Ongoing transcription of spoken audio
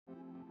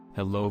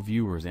Hello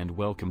viewers and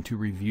welcome to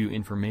Review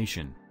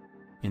Information.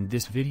 In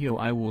this video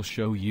I will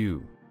show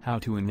you how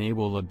to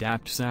enable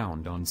Adapt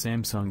Sound on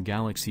Samsung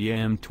Galaxy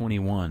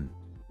M21.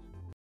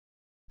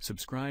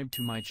 Subscribe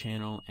to my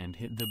channel and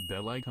hit the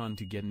bell icon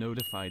to get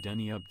notified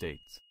any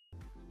updates.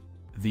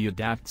 The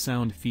Adapt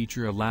Sound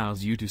feature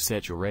allows you to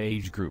set your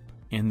age group,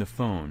 and the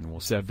phone will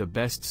set the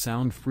best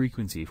sound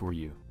frequency for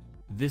you.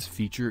 This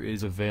feature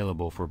is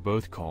available for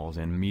both calls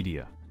and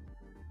media.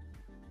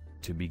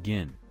 To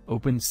begin,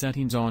 open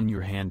Settings on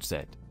your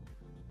handset.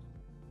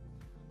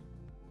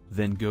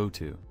 Then go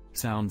to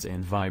Sounds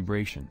and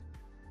Vibration.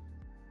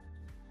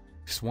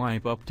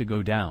 Swipe up to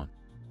go down.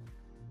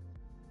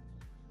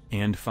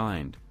 And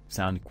find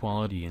Sound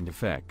Quality and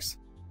Effects.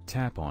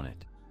 Tap on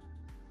it.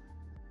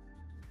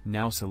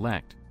 Now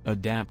select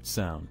Adapt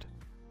Sound.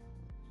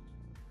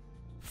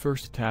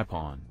 First tap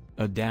on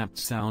Adapt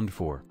Sound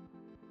 4.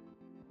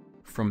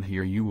 From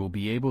here you will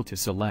be able to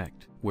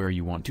select where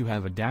you want to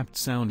have Adapt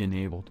Sound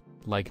enabled,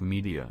 like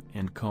media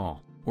and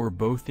call, or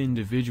both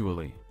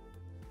individually.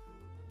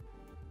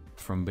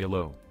 From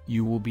below,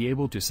 you will be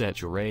able to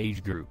set your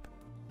age group.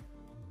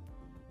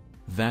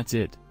 That's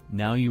it,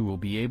 now you will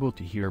be able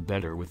to hear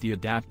better with the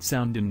Adapt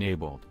Sound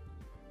enabled.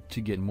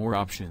 To get more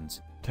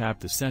options, tap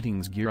the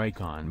settings gear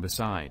icon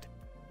beside.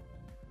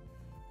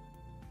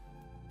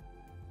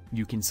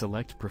 You can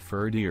select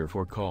preferred ear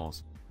for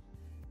calls.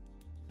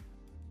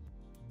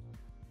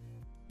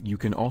 You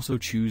can also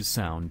choose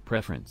sound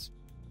preference.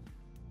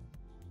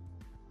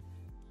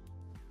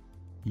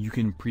 You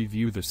can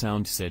preview the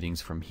sound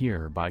settings from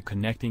here by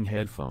connecting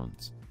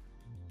headphones.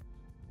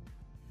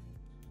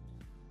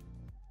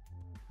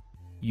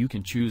 You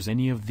can choose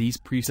any of these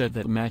presets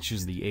that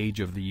matches the age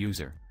of the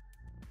user.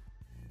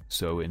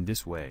 So in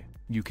this way,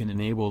 you can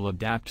enable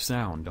Adapt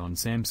Sound on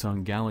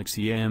Samsung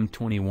Galaxy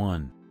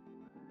M21.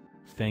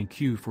 Thank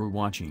you for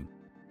watching.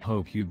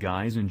 Hope you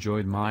guys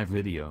enjoyed my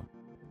video.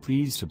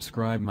 Please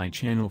subscribe my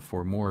channel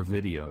for more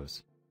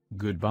videos.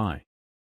 Goodbye.